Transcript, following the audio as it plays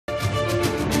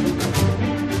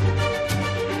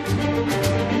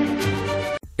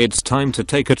It's time to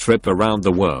take a trip around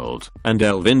the world and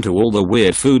delve into all the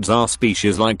weird foods our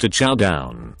species like to chow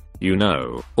down. You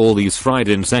know, all these fried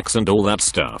insects and all that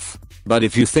stuff. But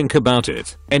if you think about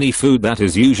it, any food that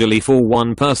is usually for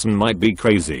one person might be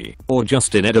crazy or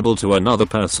just inedible to another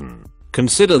person.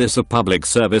 Consider this a public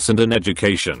service and an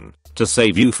education to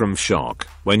save you from shock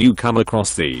when you come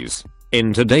across these.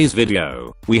 In today's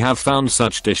video, we have found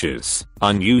such dishes,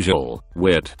 unusual,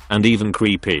 weird, and even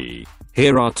creepy.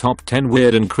 Here are top 10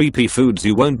 weird and creepy foods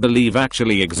you won't believe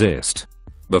actually exist.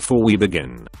 Before we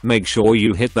begin, make sure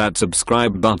you hit that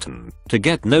subscribe button to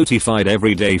get notified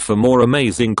every day for more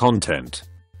amazing content.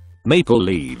 Maple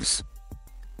leaves.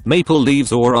 Maple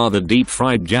leaves, or rather deep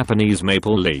fried Japanese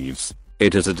maple leaves.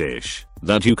 It is a dish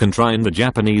that you can try in the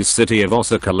Japanese city of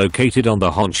Osaka, located on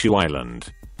the Honshu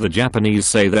Island. The Japanese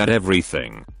say that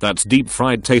everything that's deep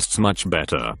fried tastes much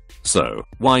better. So,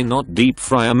 why not deep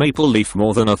fry a maple leaf?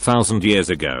 More than 1,000 years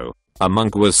ago, a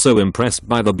monk was so impressed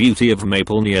by the beauty of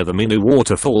maple near the Minu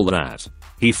waterfall that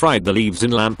he fried the leaves in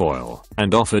lamp oil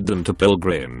and offered them to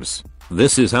pilgrims.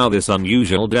 This is how this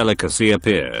unusual delicacy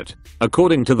appeared,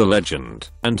 according to the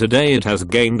legend, and today it has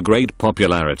gained great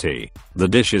popularity. The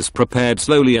dish is prepared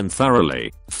slowly and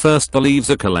thoroughly. First, the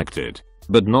leaves are collected,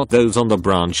 but not those on the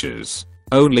branches.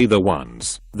 Only the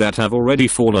ones that have already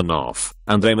fallen off,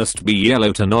 and they must be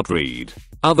yellow to not read.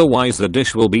 Otherwise the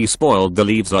dish will be spoiled. The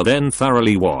leaves are then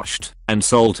thoroughly washed and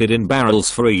salted in barrels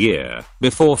for a year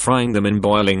before frying them in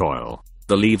boiling oil.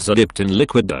 The leaves are dipped in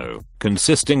liquid dough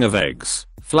consisting of eggs,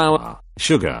 flour,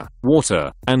 sugar,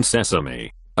 water, and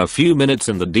sesame. A few minutes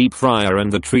in the deep fryer and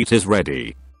the treat is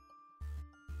ready.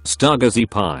 Stargazy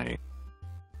pie.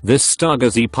 This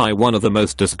stargazy pie, one of the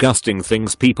most disgusting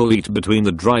things people eat between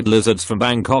the dried lizards from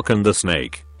Bangkok and the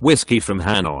snake whiskey from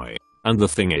Hanoi. And the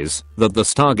thing is that the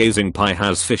stargazing pie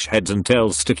has fish heads and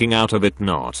tails sticking out of it,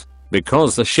 not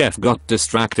because the chef got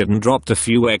distracted and dropped a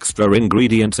few extra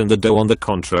ingredients in the dough. On the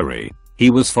contrary, he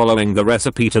was following the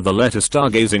recipe to the letter.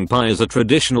 Stargazing pie is a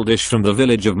traditional dish from the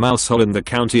village of Mousehole in the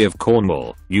county of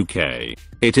Cornwall, UK.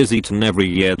 It is eaten every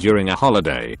year during a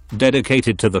holiday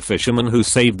dedicated to the fishermen who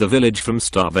saved the village from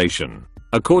starvation.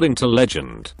 According to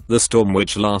legend, the storm,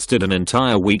 which lasted an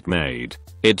entire week, made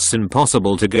it's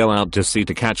impossible to go out to sea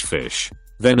to catch fish.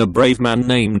 Then a brave man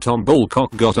named Tom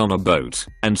Bullcock got on a boat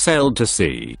and sailed to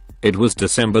sea. It was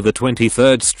December the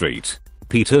 23rd Street,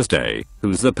 Peter's Day,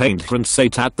 whose the patron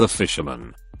saint at the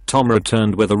fisherman. Tom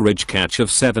returned with a rich catch of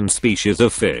 7 species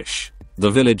of fish. The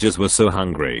villagers were so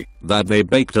hungry that they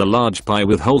baked a large pie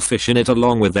with whole fish in it,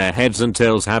 along with their heads and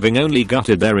tails having only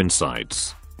gutted their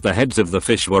insides. The heads of the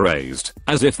fish were raised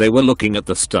as if they were looking at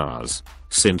the stars.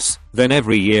 Since then,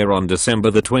 every year on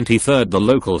December the 23rd, the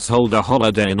locals hold a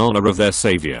holiday in honor of their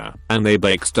savior, and they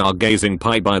bake stargazing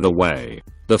pie. By the way,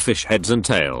 the fish heads and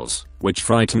tails, which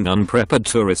frighten unprepared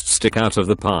tourists, stick out of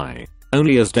the pie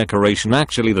only as decoration.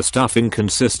 Actually, the stuffing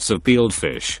consists of peeled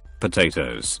fish,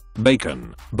 potatoes,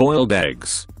 bacon, boiled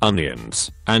eggs,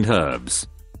 onions, and herbs.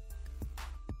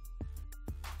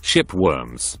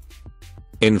 Shipworms.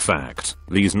 In fact,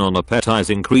 these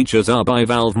non-appetizing creatures are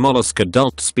bivalve mollusk.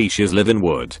 Adult species live in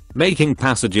wood, making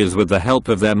passages with the help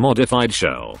of their modified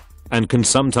shell, and can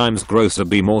sometimes grow to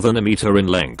be more than a meter in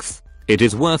length. It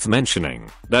is worth mentioning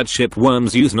that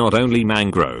shipworms use not only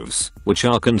mangroves, which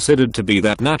are considered to be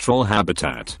their natural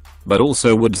habitat, but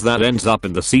also woods that ends up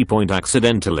in the sea point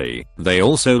accidentally. They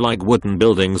also like wooden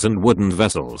buildings and wooden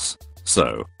vessels.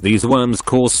 So, these worms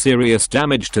cause serious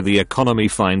damage to the economy.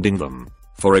 Finding them,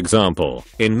 for example,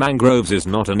 in mangroves is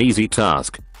not an easy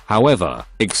task. However,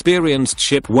 experienced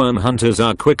shipworm hunters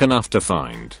are quick enough to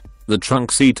find the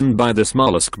trunks eaten by this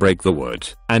mollusk, break the wood,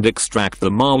 and extract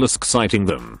the mollusks. Eating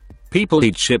them. People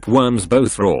eat shipworms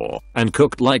both raw and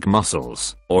cooked like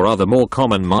mussels or other more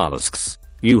common mollusks.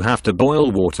 You have to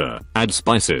boil water, add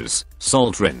spices,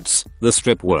 salt, rinse the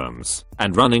strip worms,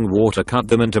 and running water cut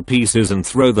them into pieces and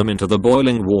throw them into the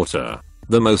boiling water.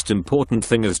 The most important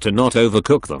thing is to not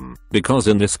overcook them, because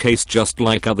in this case, just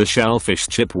like other shellfish,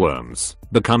 shipworms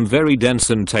become very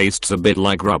dense and tastes a bit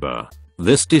like rubber.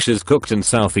 This dish is cooked in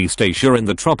Southeast Asia in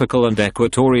the tropical and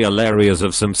equatorial areas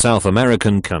of some South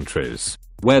American countries,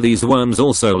 where these worms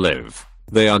also live.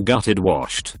 They are gutted,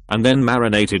 washed, and then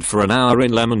marinated for an hour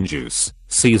in lemon juice,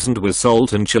 seasoned with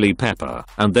salt and chili pepper,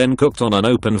 and then cooked on an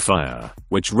open fire.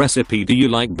 Which recipe do you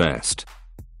like best?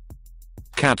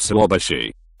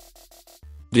 Katsuobushi.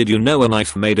 Did you know a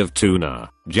knife made of tuna,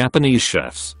 Japanese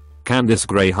chefs can this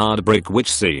gray hard brick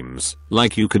which seems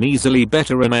like you can easily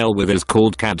better a nail with is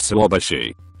called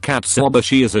katsuobushi.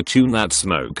 Katsuobushi is a tuna that's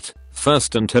smoked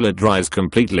first until it dries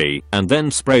completely, and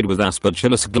then sprayed with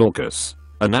Aspergillus glaucus,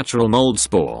 a natural mold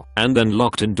spore, and then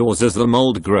locked indoors as the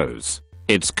mold grows.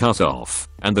 It's cut off,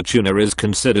 and the tuna is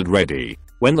considered ready.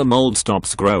 When the mold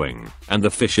stops growing, and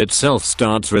the fish itself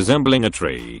starts resembling a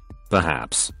tree,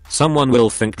 perhaps someone will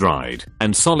think dried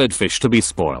and solid fish to be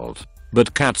spoiled.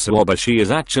 But katsuobushi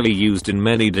is actually used in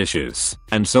many dishes,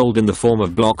 and sold in the form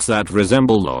of blocks that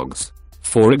resemble logs.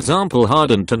 For example,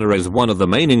 hardened tuna is one of the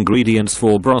main ingredients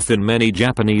for broth in many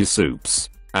Japanese soups.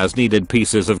 As kneaded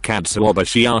pieces of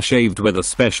katsuobushi are shaved with a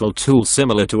special tool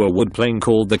similar to a wood plane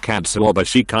called the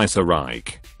katsuobushi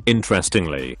kaiserreich.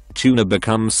 Interestingly, tuna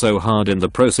becomes so hard in the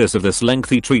process of this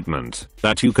lengthy treatment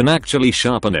that you can actually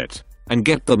sharpen it and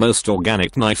get the most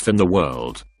organic knife in the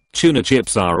world. Tuna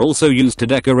chips are also used to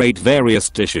decorate various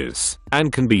dishes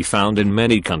and can be found in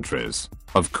many countries.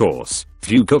 Of course,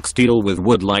 few cooks deal with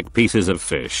wood-like pieces of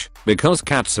fish because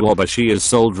katsuobushi is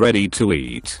sold ready to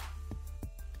eat.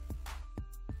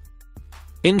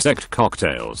 Insect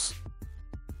cocktails.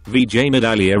 VJ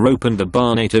Medallier opened a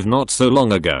bar native not so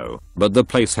long ago, but the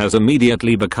place has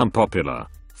immediately become popular.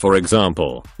 For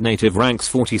example, Native ranks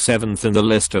 47th in the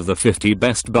list of the 50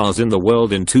 best bars in the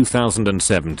world in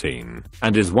 2017,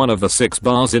 and is one of the 6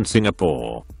 bars in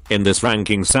Singapore. In this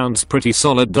ranking sounds pretty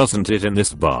solid, doesn't it? In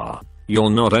this bar,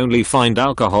 you'll not only find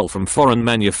alcohol from foreign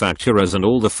manufacturers and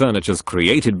all the furnitures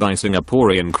created by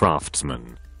Singaporean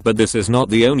craftsmen, but this is not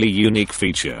the only unique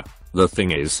feature. The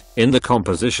thing is, in the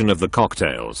composition of the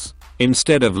cocktails,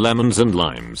 instead of lemons and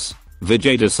limes,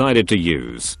 Vijay decided to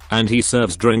use, and he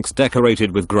serves drinks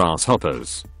decorated with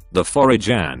grasshoppers. The forage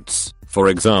ants, for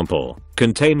example,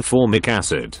 contain formic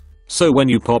acid, so when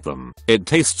you pop them, it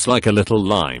tastes like a little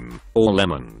lime, or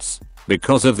lemons.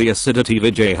 Because of the acidity,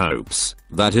 Vijay hopes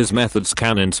that his methods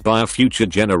can inspire future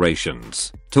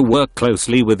generations to work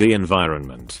closely with the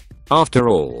environment. After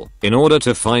all, in order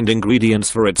to find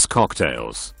ingredients for its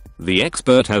cocktails, the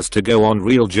expert has to go on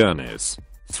real journeys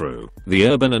through the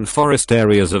urban and forest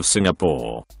areas of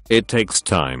Singapore. It takes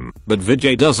time, but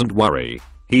Vijay doesn't worry.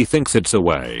 He thinks it's a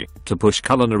way to push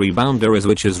culinary boundaries,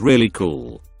 which is really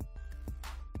cool.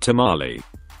 Tamale.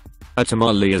 A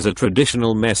tamale is a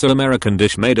traditional Mesoamerican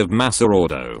dish made of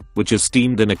masa, which is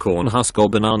steamed in a corn husk or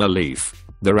banana leaf.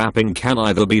 The wrapping can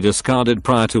either be discarded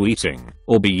prior to eating,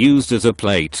 or be used as a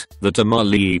plate, the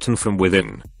tamale eaten from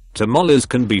within. Tamales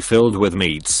can be filled with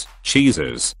meats,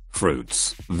 cheeses,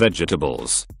 fruits,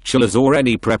 vegetables, chiles, or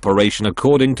any preparation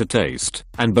according to taste,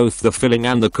 and both the filling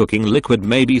and the cooking liquid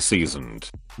may be seasoned.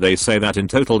 They say that in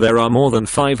total there are more than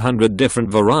 500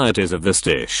 different varieties of this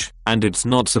dish, and it's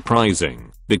not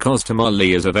surprising, because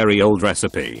tamale is a very old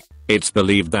recipe. It's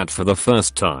believed that for the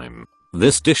first time,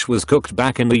 this dish was cooked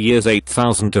back in the years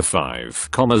 8000 to 5,000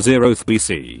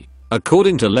 BC.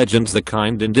 According to legends, the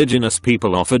kind indigenous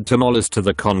people offered tamales to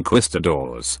the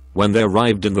conquistadors when they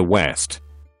arrived in the West.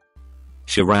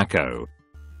 Shirako.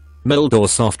 Milt or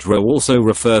soft roe also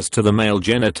refers to the male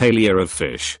genitalia of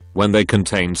fish when they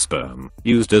contain sperm,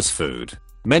 used as food.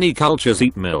 Many cultures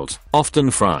eat milt, often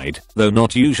fried, though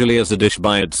not usually as a dish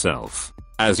by itself.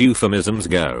 As euphemisms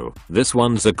go, this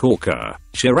one's a corker.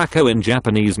 Shirako in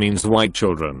Japanese means white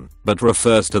children, but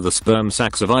refers to the sperm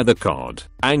sacs of either cod,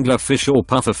 anglerfish or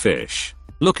pufferfish.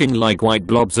 Looking like white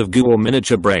blobs of goo or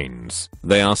miniature brains,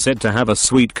 they are said to have a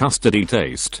sweet custardy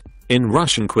taste. In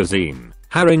Russian cuisine,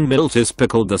 herring milt is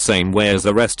pickled the same way as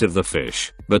the rest of the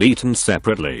fish, but eaten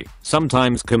separately,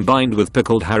 sometimes combined with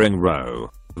pickled herring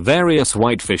roe. Various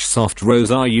whitefish soft roes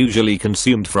are usually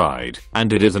consumed fried,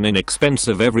 and it is an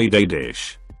inexpensive everyday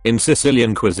dish. In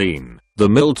Sicilian cuisine, the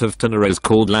milt of tuna is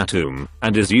called latum,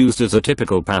 and is used as a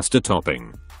typical pasta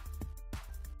topping.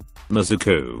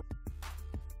 Mazuku.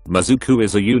 Mazuku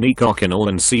is a unique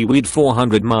Okinawan seaweed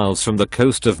 400 miles from the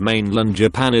coast of mainland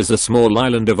Japan. Is a small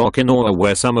island of Okinawa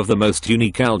where some of the most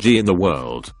unique algae in the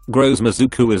world grows.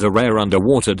 Mazuku is a rare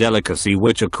underwater delicacy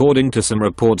which, according to some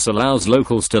reports, allows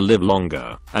locals to live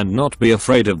longer and not be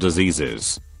afraid of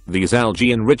diseases. These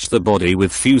algae enrich the body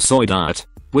with fusoidate,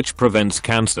 which prevents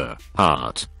cancer,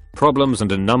 heart problems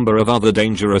and a number of other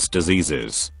dangerous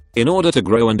diseases. In order to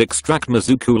grow and extract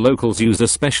Mazuku, locals use a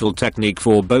special technique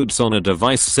for boats on a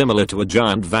device similar to a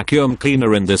giant vacuum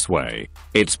cleaner. In this way,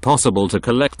 it's possible to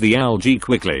collect the algae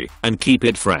quickly and keep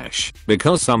it fresh,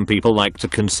 because some people like to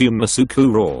consume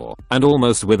Mazuku raw and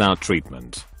almost without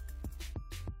treatment.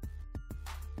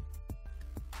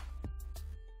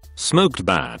 Smoked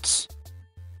bats.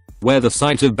 Where the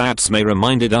sight of bats may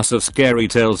reminded us of scary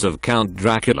tales of Count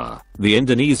Dracula, the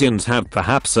Indonesians have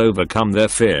perhaps overcome their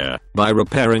fear by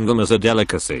preparing them as a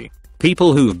delicacy.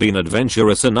 People who've been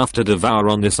adventurous enough to devour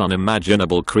on this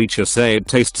unimaginable creature say it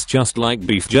tastes just like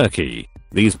beef jerky.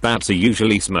 These bats are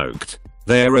usually smoked.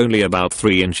 They're only about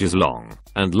 3 inches long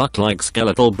and look like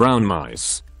skeletal brown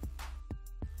mice.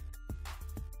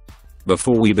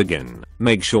 Before we begin,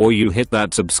 make sure you hit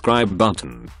that subscribe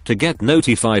button to get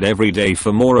notified every day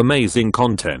for more amazing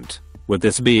content. With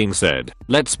this being said,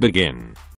 let's begin.